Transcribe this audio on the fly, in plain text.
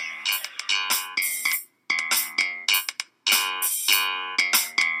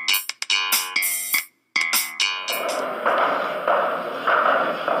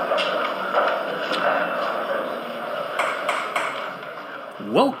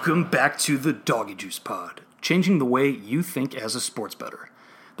Welcome back to the DoggyJuice pod, changing the way you think as a sports bettor.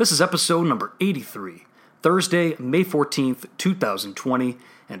 This is episode number 83, Thursday, May 14th, 2020,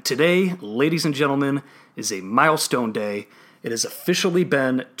 and today, ladies and gentlemen, is a milestone day. It has officially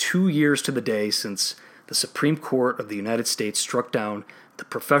been 2 years to the day since the Supreme Court of the United States struck down the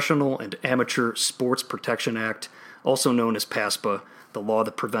Professional and Amateur Sports Protection Act, also known as PASPA, the law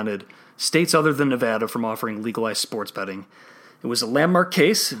that prevented states other than Nevada from offering legalized sports betting. It was a landmark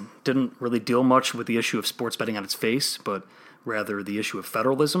case and didn't really deal much with the issue of sports betting on its face, but rather the issue of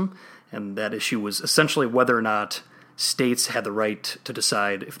federalism, and that issue was essentially whether or not states had the right to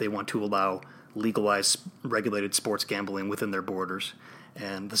decide if they want to allow legalized regulated sports gambling within their borders.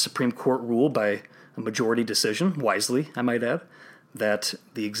 And the Supreme Court ruled by a majority decision, wisely, I might add, that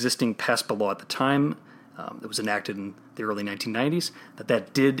the existing PASPA law at the time that was enacted in the early 1990s,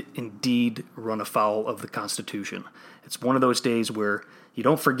 that did indeed run afoul of the Constitution. It's one of those days where you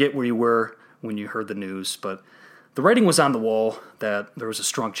don't forget where you were when you heard the news, but the writing was on the wall that there was a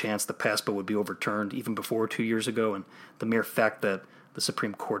strong chance the PASPA would be overturned even before 2 years ago, and the mere fact that the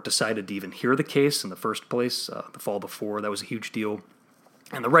Supreme Court decided to even hear the case in the first place, the fall before, that was a huge deal.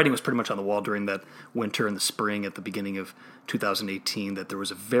 And the writing was pretty much on the wall during that winter and the spring at the beginning of 2018 that there was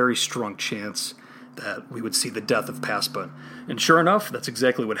a very strong chance that we would see the death of PASPA. And sure enough, that's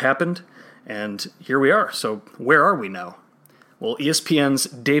exactly what happened, and here we are. So where are we now? Well, ESPN's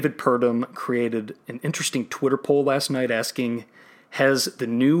David Purdom created an interesting Twitter poll last night asking, has the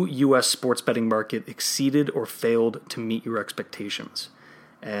new U.S. sports betting market exceeded or failed to meet your expectations?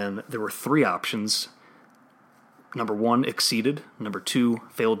 And there were three options. Number one, exceeded. Number two,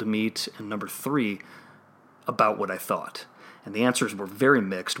 failed to meet. And number three, about what I thought. And the answers were very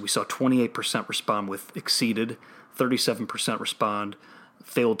mixed. We saw 28% respond with exceeded, 37% respond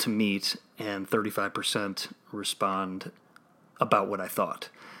failed to meet, and 35% respond about what I thought.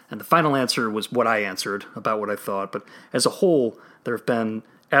 And the final answer was what I answered, about what I thought. But as a whole, there have been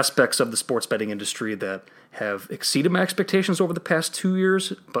aspects of the sports betting industry that have exceeded my expectations over the past 2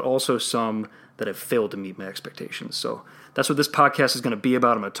 years, but also some that have failed to meet my expectations. So that's what this podcast is going to be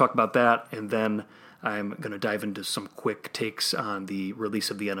about. I'm going to talk about that, and then I'm going to dive into some quick takes on the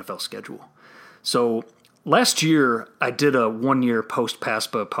release of the NFL schedule. So last year, I did a 1-year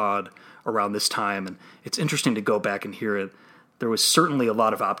post-PASPA pod around this time, and it's interesting to go back and hear it. There was certainly a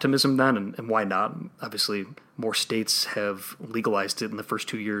lot of optimism then, and why not? Obviously, more states have legalized it in the first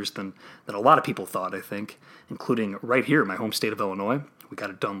 2 years than a lot of people thought, I think, including right here in my home state of Illinois. We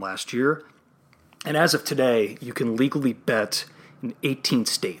got it done last year. And as of today, you can legally bet in 18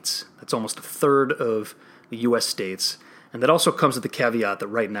 states. That's almost a third of the U.S. states. And that also comes with the caveat that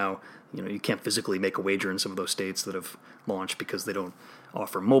right now, you can't physically make a wager in some of those states that have launched because they don't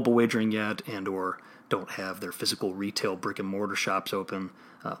offer mobile wagering yet and or don't have their physical retail brick-and-mortar shops open.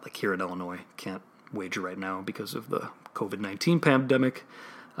 Like here in Illinois, can't wager right now because of the COVID-19 pandemic.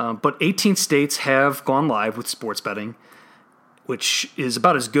 But 18 states have gone live with sports betting, which is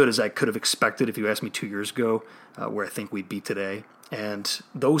about as good as I could have expected if you asked me 2 years ago, where I think we'd be today. And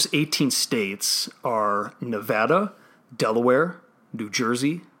those 18 states are Nevada, Delaware, New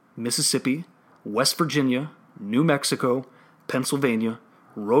Jersey, Mississippi, West Virginia, New Mexico, Pennsylvania,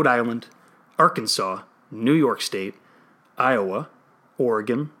 Rhode Island, Arkansas, New York State, Iowa,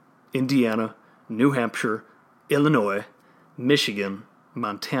 Oregon, Indiana, New Hampshire, Illinois, Michigan,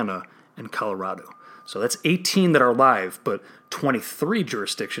 Montana, and Colorado. So that's 18 that are live, but 23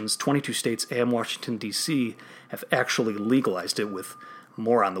 jurisdictions, 22 states, and Washington, D.C. have actually legalized it, with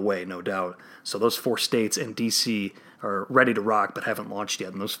more on the way, no doubt. So those 4 states and D.C. are ready to rock but haven't launched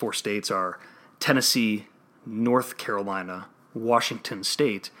yet. And those 4 states are Tennessee, North Carolina, Washington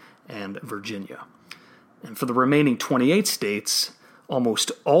State, and Virginia. And for the remaining 28 states,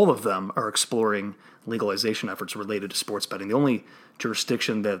 almost all of them are exploring legalization efforts related to sports betting. The only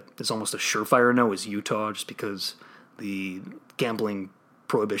jurisdiction that is almost a surefire no is Utah, just because the gambling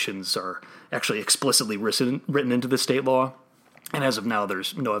prohibitions are actually explicitly written into the state law. And as of now,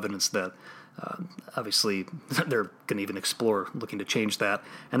 there's no evidence that, obviously, they're going to even explore looking to change that.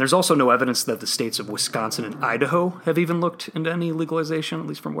 And there's also no evidence that the states of Wisconsin and Idaho have even looked into any legalization, at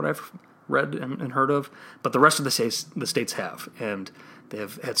least from what I've read and heard of. But the rest of the states have, and they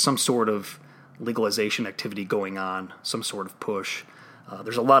have had some sort of legalization activity going on, some sort of push.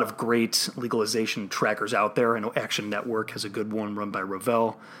 There's a lot of great legalization trackers out there. I know Action Network has a good one run by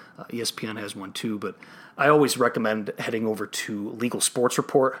Ravel. ESPN has one too, but I always recommend heading over to Legal Sports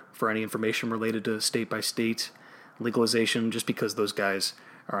Report for any information related to state-by-state legalization, just because those guys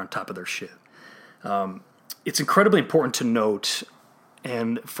are on top of their shit. It's incredibly important to note,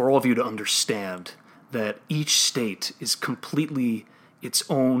 and for all of you to understand, that each state is completely its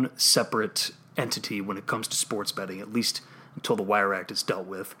own separate entity when it comes to sports betting, at least until the Wire Act is dealt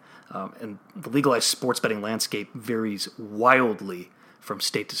with. And the legalized sports betting landscape varies wildly from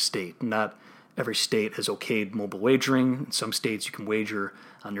state to state. Not every state has okayed mobile wagering. In some states you can wager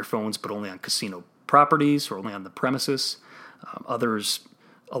on your phones, but only on casino properties or only on the premises. Others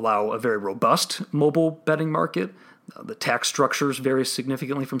allow a very robust mobile betting market. The tax structures vary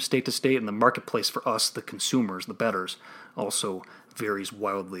significantly from state to state, and the marketplace for us, the consumers, the bettors, also varies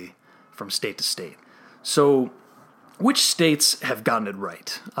wildly from state to state. So, which states have gotten it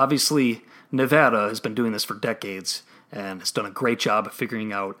right? Obviously, Nevada has been doing this for decades and has done a great job of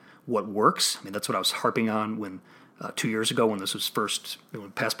figuring out what works. I mean, that's what I was harping on when 2 years ago when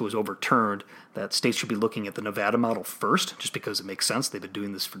PASPA was overturned, that states should be looking at the Nevada model first, just because it makes sense. They've been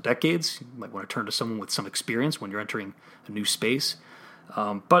doing this for decades. You might want to turn to someone with some experience when you're entering a new space.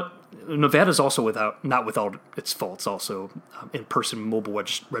 But Nevada's also not without its faults. Also, in-person mobile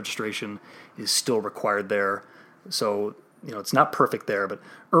registration is still required there. So, it's not perfect there, but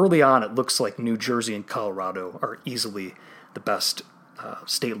early on it looks like New Jersey and Colorado are easily the best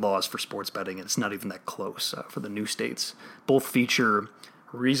state laws for sports betting, and it's not even that close for the new states. Both feature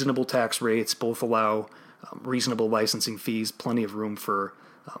reasonable tax rates, both allow reasonable licensing fees, plenty of room for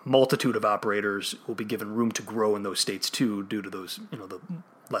multitude of operators who will be given room to grow in those states too, due to those,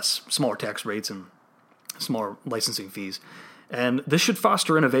 the smaller tax rates and smaller licensing fees. And this should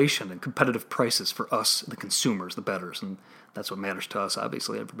foster innovation and competitive prices for us, the consumers, the bettors, and that's what matters to us,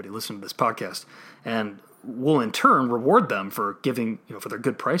 obviously, everybody listening to this podcast. And we'll in turn reward them for giving, for their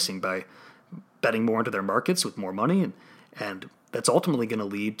good pricing by betting more into their markets with more money, and that's ultimately going to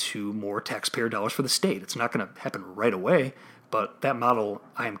lead to more taxpayer dollars for the state. It's not going to happen right away, but that model,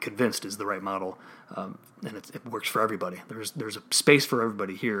 I am convinced, is the right model, and it works for everybody. There's a space for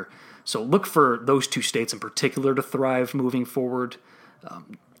everybody here. So look for those two states in particular to thrive moving forward.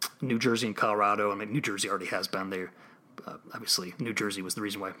 New Jersey and Colorado. I mean, New Jersey already has been there. Obviously, New Jersey was the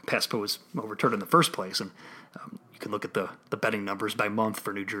reason why PASPA was overturned in the first place, and you can look at the betting numbers by month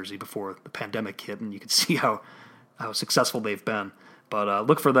for New Jersey before the pandemic hit, and you can see how successful they've been. But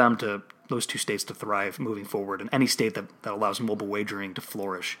look for those two states to thrive moving forward, and any state that allows mobile wagering to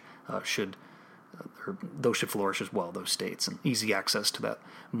flourish should flourish as well, those states, and easy access to that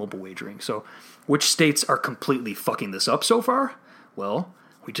mobile wagering. So which states are completely fucking this up so far? Well,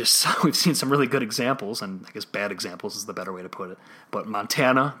 we've seen some really good examples, and I guess bad examples is the better way to put it. But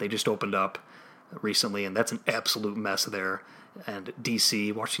Montana, they just opened up recently, and that's an absolute mess there. And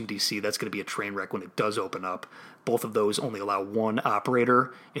Washington, D.C., that's going to be a train wreck when it does open up. Both of those only allow one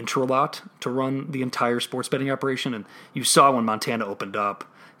operator intra-lot to run the entire sports betting operation. And you saw when Montana opened up,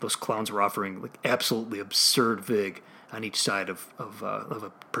 those clowns were offering absolutely absurd vig on each side of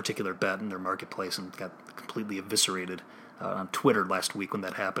a particular bet in their marketplace, and got completely eviscerated on Twitter last week when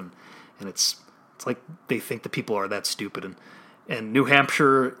that happened. And it's like they think the people are that stupid. And New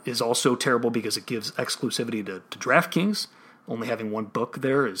Hampshire is also terrible because it gives exclusivity to DraftKings. Only having one book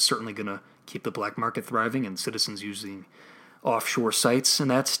there is certainly going to keep the black market thriving and citizens using offshore sites in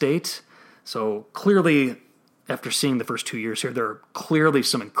that state. So clearly, after seeing the first 2 years here, there are clearly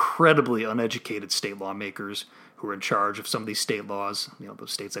some incredibly uneducated state lawmakers who are in charge of some of these state laws,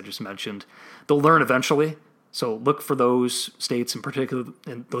 those states I just mentioned. They'll learn eventually. So look for those states in particular,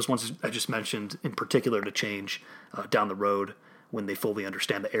 and those ones I just mentioned in particular, to change down the road when they fully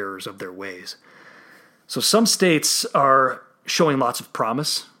understand the errors of their ways. So some states are showing lots of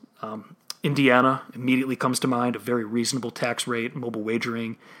promise. Indiana immediately comes to mind, a very reasonable tax rate, mobile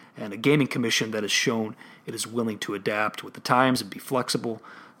wagering, and a gaming commission that has shown it is willing to adapt with the times and be flexible.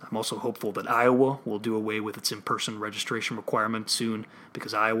 I'm also hopeful that Iowa will do away with its in-person registration requirement soon,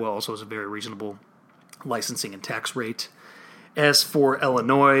 because Iowa also has a very reasonable licensing and tax rate. As for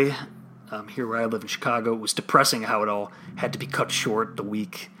Illinois, here where I live in Chicago, it was depressing how it all had to be cut short the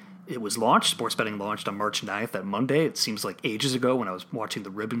week it was launched. Sports betting launched on March 9th, that Monday. It seems like ages ago when I was watching the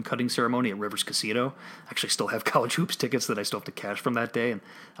ribbon-cutting ceremony at Rivers Casino. I actually still have college hoops tickets that I still have to cash from that day, and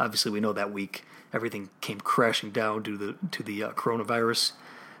obviously we know that week everything came crashing down due to the coronavirus.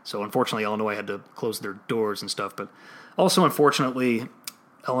 So unfortunately, Illinois had to close their doors and stuff. But also, unfortunately,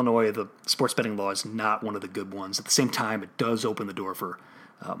 Illinois, the sports betting law is not one of the good ones. At the same time, it does open the door for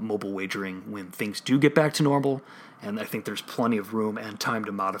mobile wagering when things do get back to normal, and I think there's plenty of room and time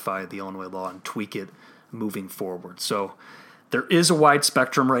to modify the Illinois law and tweak it moving forward. So there is a wide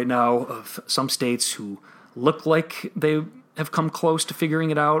spectrum right now of some states who look like they have come close to figuring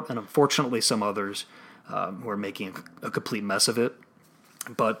it out, and unfortunately some others who are making a complete mess of it.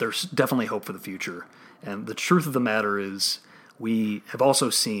 But there's definitely hope for the future. And the truth of the matter is we have also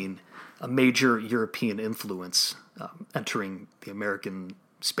seen a major European influence entering the American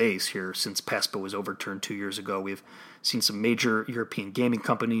space here since PASPA was overturned 2 years ago. We've seen some major European gaming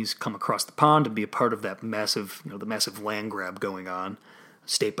companies come across the pond and be a part of that massive, the massive land grab going on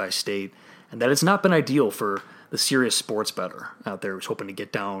state by state. And that has not been ideal for the serious sports bettor out there who's hoping to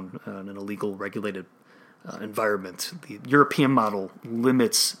get down in an illegal, regulated environment. The European model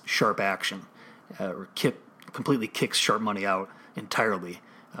limits sharp action, or completely kicks sharp money out entirely.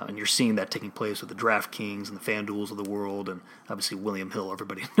 And you're seeing that taking place with the DraftKings and the FanDuels of the world, and obviously William Hill.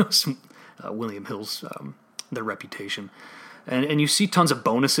 Everybody knows William Hill's their reputation. And you see tons of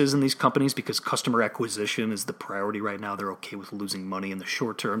bonuses in these companies because customer acquisition is the priority right now. They're okay with losing money in the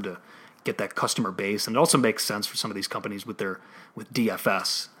short term to get that customer base. And it also makes sense for some of these companies with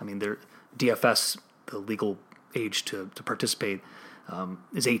DFS. I mean, their DFS, the legal age to participate,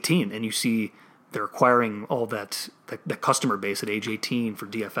 is 18. And you see they're acquiring all that customer base at age 18 for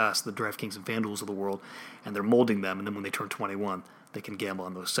DFS, the DraftKings and FanDuels of the world, and they're molding them. And then when they turn 21, they can gamble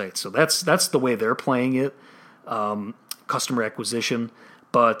on those sites. So that's the way they're playing it, customer acquisition.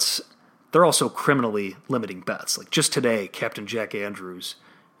 But they're also criminally limiting bets. Like just today, Captain Jack Andrews,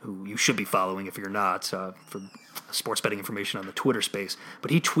 who you should be following if you're not, for sports betting information on the Twitter space,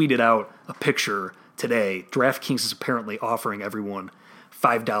 but he tweeted out a picture today. DraftKings is apparently offering everyone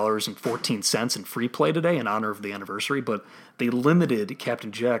 $5.14 in free play today in honor of the anniversary, but they limited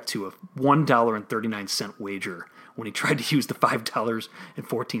Captain Jack to a $1.39 wager when he tried to use the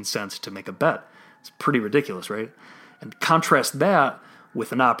 $5.14 to make a bet. It's pretty ridiculous, right? And contrast that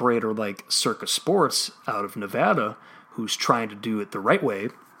with an operator like Circa Sports out of Nevada, who's trying to do it the right way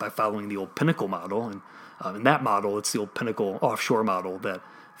by following the old Pinnacle model. And in that model, it's the old Pinnacle offshore model that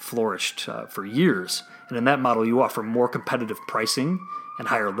flourished for years. And in that model, you offer more competitive pricing and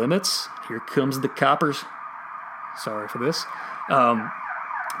higher limits. Here comes the coppers. Sorry for this.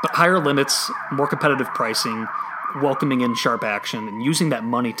 But higher limits, more competitive pricing, welcoming in sharp action, and using that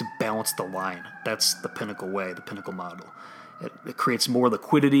money to balance the line. That's the Pinnacle way, the Pinnacle model. It creates more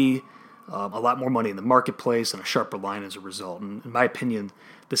liquidity, a lot more money in the marketplace, and a sharper line as a result. And in my opinion,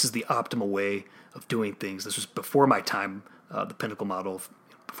 this is the optimal way of doing things. This was before my time, the Pinnacle model,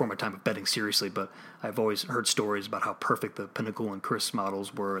 before my time of betting seriously, but I've always heard stories about how perfect the Pinnacle and Chris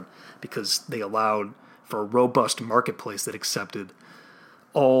models were because they allowed for a robust marketplace that accepted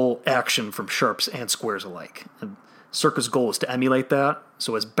all action from sharps and squares alike. And Circa's goal is to emulate that.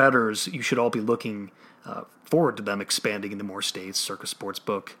 So as bettors, you should all be looking forward to them expanding into more states. Circa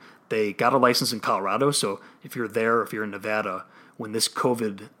Sportsbook, they got a license in Colorado, so if you're there, if you're in Nevada, when this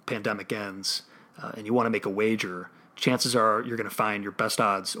COVID pandemic ends and you want to make a wager, chances are you're going to find your best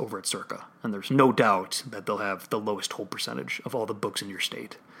odds over at Circa. And there's no doubt that they'll have the lowest hold percentage of all the books in your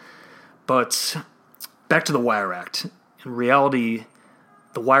state. But back to the Wire Act. In reality,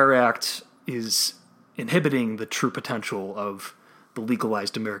 the Wire Act is inhibiting the true potential of the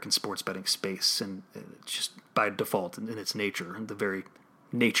legalized American sports betting space, and it's just by default in its nature, the very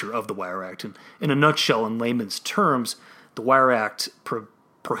nature of the Wire Act. And in a nutshell, in layman's terms, the Wire Act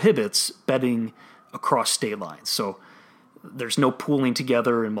prohibits betting across state lines. So there's no pooling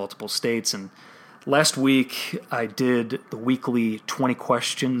together in multiple states. And last week, I did the weekly 20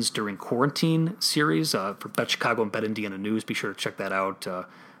 Questions During Quarantine series for Bet Chicago and Bet Indiana News. Be sure to check that out.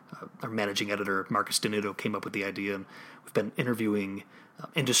 Our managing editor, Marcus Donato, came up with the idea, and we've been interviewing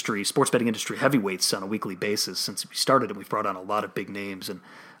sports betting industry heavyweights on a weekly basis since we started, and we've brought on a lot of big names. And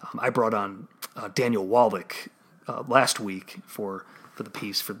I brought on Daniel Wallach last week for the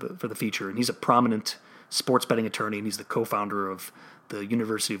piece, for the feature, and he's a prominent sports betting attorney, and he's the co-founder of the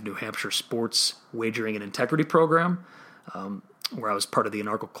University of New Hampshire Sports Wagering and Integrity Program, where I was part of the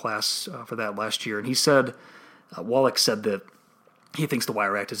inaugural class for that last year. And he said, Wallach said that he thinks the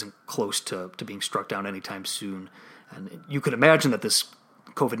Wire Act isn't close to being struck down anytime soon. And you could imagine that this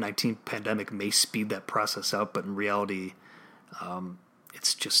COVID-19 pandemic may speed that process up, but in reality,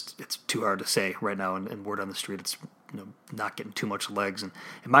 it's too hard to say right now, and word on the street, it's not getting too much legs. And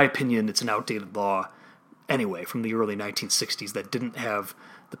in my opinion, it's an outdated law anyway from the early 1960s that didn't have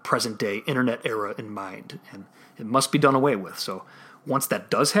the present-day internet era in mind, and it must be done away with. So once that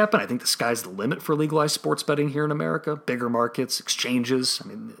does happen, I think the sky's the limit for legalized sports betting here in America. Bigger markets, exchanges, I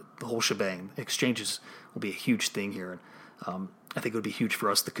mean, the whole shebang. Exchanges will be a huge thing here. And I think it would be huge for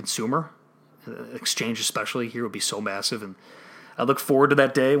us, the consumer. Exchange especially here would be so massive. And I look forward to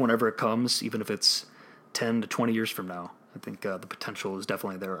that day whenever it comes, even if it's 10 to 20 years from now. I think the potential is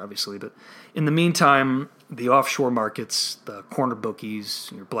definitely there, obviously. But in the meantime, the offshore markets, the corner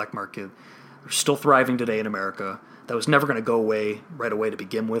bookies, your black market, are still thriving today in America. That was never going to go away right away to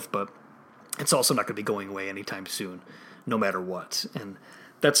begin with, but it's also not going to be going away anytime soon, no matter what. And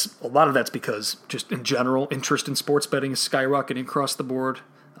that's a lot of that's because just in general, interest in sports betting is skyrocketing across the board,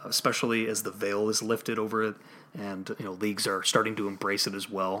 especially as the veil is lifted over it, and leagues are starting to embrace it as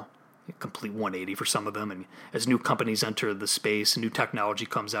well. A complete 180 for some of them, and as new companies enter the space, new technology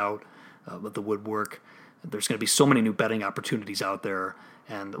comes out with the woodwork. There's going to be so many new betting opportunities out there,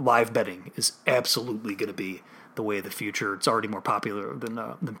 and live betting is absolutely going to be the way of the future. It's already more popular than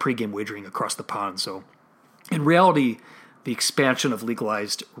pregame wagering across the pond. So, in reality, the expansion of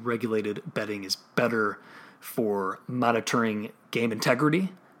legalized, regulated betting is better for monitoring game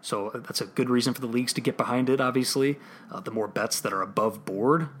integrity. So that's a good reason for the leagues to get behind it, obviously. The more bets that are above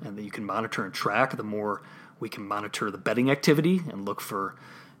board and that you can monitor and track, the more we can monitor the betting activity and look for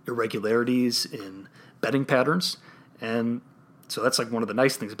irregularities in betting patterns. And so that's like one of the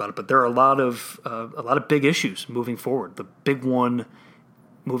nice things about it. But there are a lot of big issues moving forward. The big one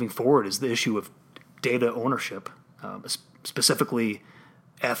moving forward is the issue of data ownership, specifically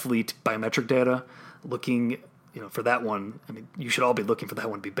athlete biometric data. Looking, for that one, I mean, you should all be looking for that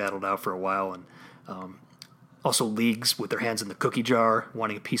one to be battled out for a while. And also leagues with their hands in the cookie jar,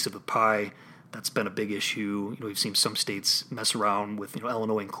 wanting a piece of the pie. That's been a big issue. We've seen some states mess around with,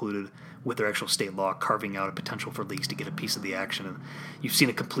 Illinois included, with their actual state law carving out a potential for leagues to get a piece of the action. And you've seen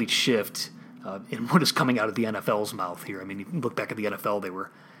a complete shift in what is coming out of the NFL's mouth here. I mean, you look back at the NFL,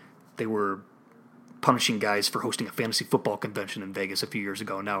 they were punishing guys for hosting a fantasy football convention in Vegas a few years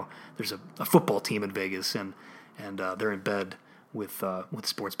ago. Now there's a football team in Vegas, and they're in bed with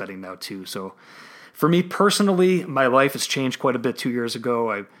sports betting now too. So for me personally, my life has changed quite a bit 2 years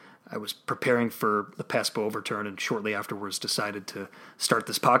ago. I was preparing for the PASPA overturn, and shortly afterwards decided to start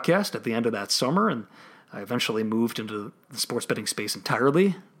this podcast at the end of that summer, and I eventually moved into the sports betting space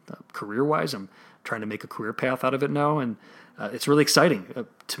entirely. Career-wise, I'm trying to make a career path out of it now, and it's really exciting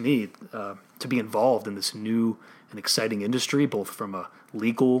to me to be involved in this new and exciting industry, both from a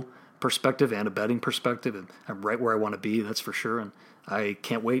legal perspective and a betting perspective, and I'm right where I want to be, that's for sure, and I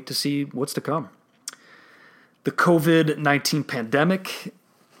can't wait to see what's to come. The COVID-19 pandemic,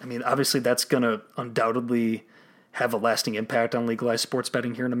 I mean, obviously that's going to undoubtedly have a lasting impact on legalized sports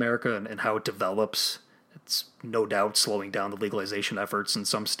betting here in America and how it develops. It's no doubt slowing down the legalization efforts in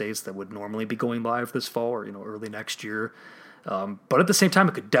some states that would normally be going live this fall or early next year. But at the same time,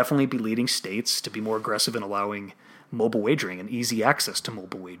 it could definitely be leading states to be more aggressive in allowing mobile wagering and easy access to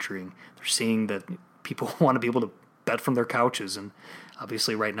mobile wagering. They're seeing that people want to be able to bet from their couches, and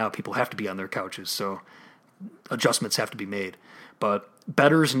obviously right now people have to be on their couches, so adjustments have to be made. But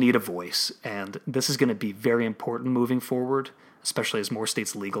bettors need a voice, and this is going to be very important moving forward, especially as more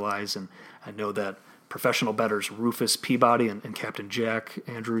states legalize. And I know that professional bettors Rufus Peabody and Captain Jack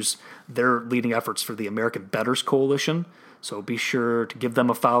Andrews, they're leading efforts for the American Bettors Coalition. So be sure to give them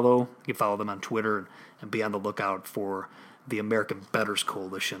a follow. You can follow them on Twitter and be on the lookout for the American Bettors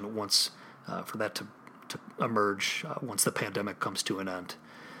Coalition once for that to emerge once the pandemic comes to an end.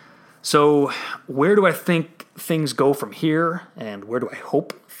 So where do I think things go from here, and where do I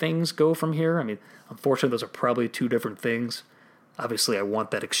hope things go from here? I mean, unfortunately, those are probably two different things. Obviously, I want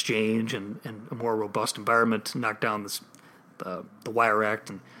that exchange and a more robust environment to knock down the Wire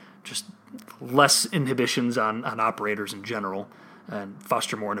Act and just less inhibitions on operators in general and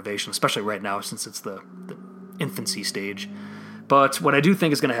foster more innovation, especially right now since it's the infancy stage. But what I do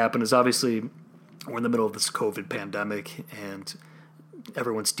think is going to happen is obviously we're in the middle of this COVID pandemic and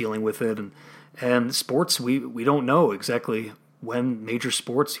everyone's dealing with it. And sports, we don't know exactly when major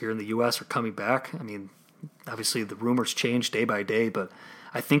sports here in the U.S. are coming back. I mean, obviously the rumors change day by day, but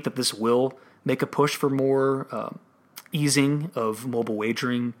I think that this will make a push for more easing of mobile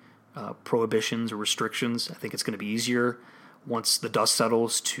wagering prohibitions or restrictions. I think it's going to be easier once the dust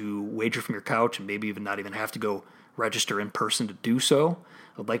settles to wager from your couch and maybe even not even have to go register in person to do so.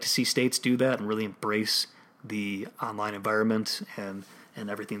 I'd like to see states do that and really embrace the online environment and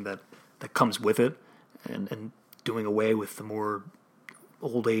everything that comes with it, and doing away with the more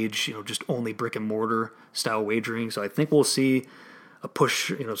old age, just only brick and mortar style wagering. So I think we'll see a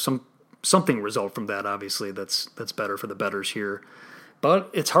push, something result from that. Obviously, that's better for the bettors here.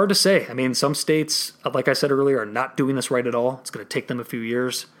 But it's hard to say. I mean, some states, like I said earlier, are not doing this right at all. It's going to take them a few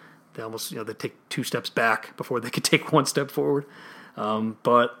years. They almost, they take 2 steps back before they could take 1 step forward.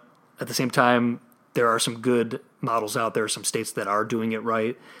 But at the same time, there are some good models out there, some states that are doing it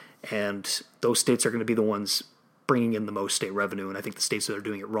right, and those states are going to be the ones bringing in the most state revenue. And I think the states that are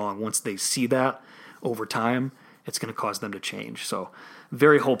doing it wrong, once they see that over time, it's going to cause them to change. So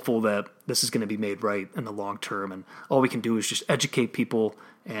very hopeful that this is going to be made right in the long term. And all we can do is just educate people,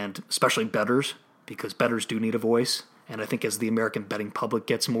 and especially bettors, because bettors do need a voice. And I think as the American betting public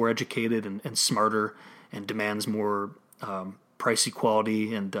gets more educated and smarter and demands more pricey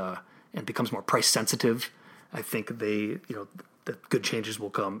quality and becomes more price sensitive, I think that good changes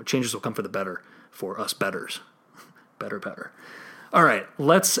will come. Changes will come for the better for us bettors. Better. All right,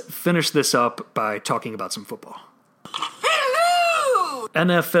 let's finish this up by talking about some football. Hello!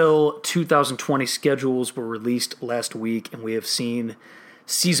 NFL 2020 schedules were released last week, and we have seen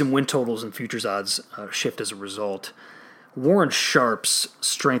season win totals and futures odds shift as a result. Warren Sharp's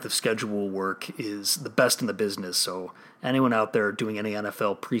strength of schedule work is the best in the business, so anyone out there doing any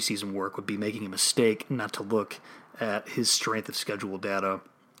NFL preseason work would be making a mistake not to look at his strength of schedule data.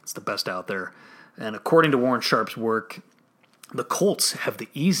 It's the best out there. And according to Warren Sharp's work, the Colts have the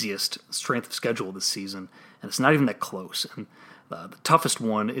easiest strength of schedule this season, and it's not even that close. And the toughest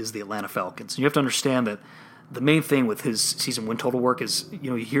one is the Atlanta Falcons. And you have to understand that the main thing with his season win total work is,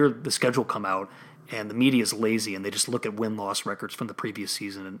 you hear the schedule come out, and the media is lazy, and they just look at win-loss records from the previous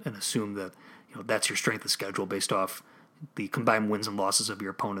season and assume that that's your strength of schedule based off the combined wins and losses of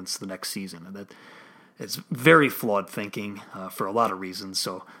your opponents the next season. And that it's very flawed thinking for a lot of reasons.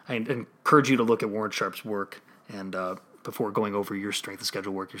 So I encourage you to look at Warren Sharp's work and before going over your strength of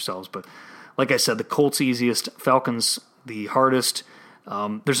schedule work yourselves. But like I said, the Colts easiest, Falcons the hardest.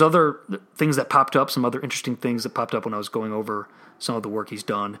 There's other things that popped up, some other interesting things that popped up when I was going over some of the work he's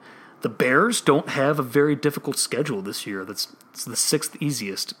done. The Bears don't have a very difficult schedule this year. It's the sixth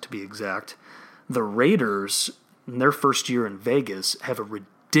easiest, to be exact. The Raiders, in their first year in Vegas, have a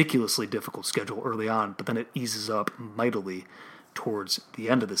ridiculously difficult schedule early on, but then it eases up mightily towards the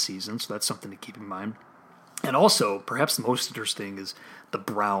end of the season, so that's something to keep in mind. And also, perhaps the most interesting is the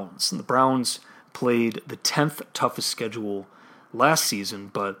Browns. And the Browns played the 10th toughest schedule last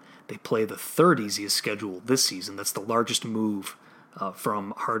season, but they play the third easiest schedule this season. That's the largest move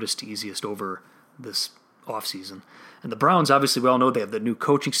from hardest to easiest over this offseason. And the Browns, obviously, we all know they have the new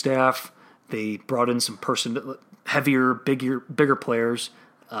coaching staff. They brought in some heavier, bigger players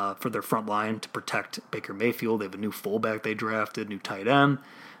for their front line to protect Baker Mayfield. They have a new fullback they drafted, new tight end,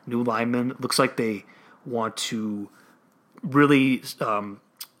 new lineman. It looks like they want to really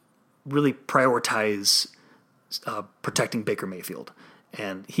prioritize protecting Baker Mayfield.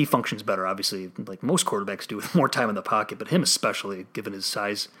 And he functions better, obviously, like most quarterbacks do, with more time in the pocket, but him especially, given his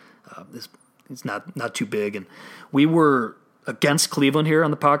size, he's not too big. And we were against Cleveland here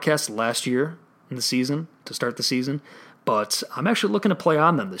on the podcast last year in the season, to start the season, but I'm actually looking to play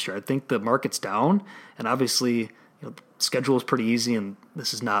on them this year. I think the market's down, and obviously, the schedule is pretty easy, and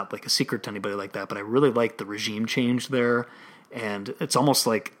this is not like a secret to anybody like that, but I really like the regime change there, and it's almost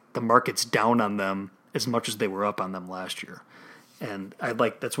like the market's down on them as much as they were up on them last year. And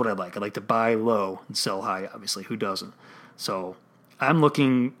that's what I like. I like to buy low and sell high, obviously. Who doesn't? So I'm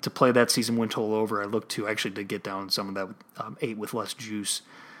looking to play that season win total over. I look to actually to get down some of that 8 with less juice.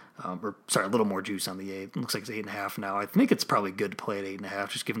 A little more juice on the 8. It looks like it's 8.5 now. I think it's probably good to play at 8.5,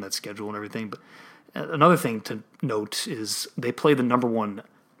 just given that schedule and everything. But another thing to note is they play the number one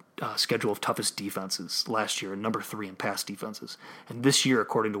schedule of toughest defenses last year, and number 3 in pass defenses. And this year,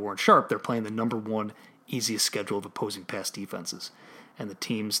 according to Warren Sharp, they're playing the number 1 easiest schedule of opposing pass defenses, and the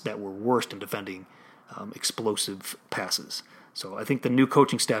teams that were worst in defending explosive passes. So I think the new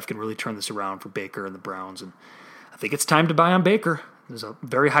coaching staff can really turn this around for Baker and the Browns, and I think it's time to buy on Baker. There's a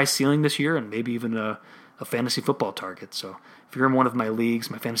very high ceiling this year, and maybe even a fantasy football target. So if you're in one of my leagues,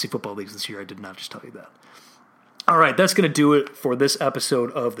 my fantasy football leagues this year, I did not just tell you that. All right, that's going to do it for this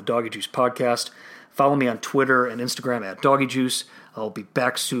episode of the Doggy Juice podcast. Follow me on Twitter and Instagram at DoggyJuice. I'll be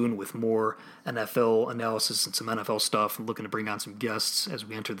back soon with more NFL analysis and some NFL stuff. I'm looking to bring on some guests as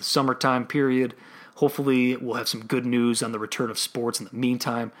we enter the summertime period. Hopefully, we'll have some good news on the return of sports in the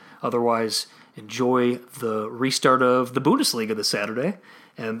meantime. Otherwise, enjoy the restart of the Bundesliga this Saturday.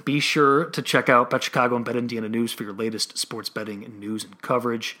 And be sure to check out Bet Chicago and Bet Indiana News for your latest sports betting news and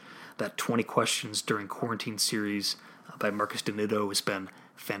coverage. That 20 Questions During Quarantine series by Marcus Donito has been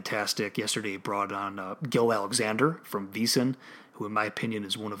fantastic. Yesterday, he brought on Gil Alexander from VSiN, who in my opinion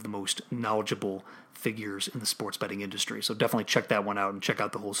is one of the most knowledgeable figures in the sports betting industry. So definitely check that one out and check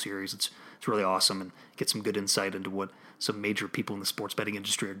out the whole series. It's really awesome and get some good insight into what some major people in the sports betting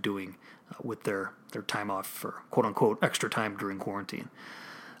industry are doing with their time off for quote-unquote extra time during quarantine.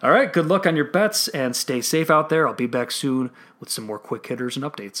 All right, good luck on your bets and stay safe out there. I'll be back soon with some more quick hitters and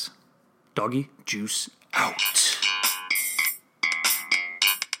updates. Doggy Juice out.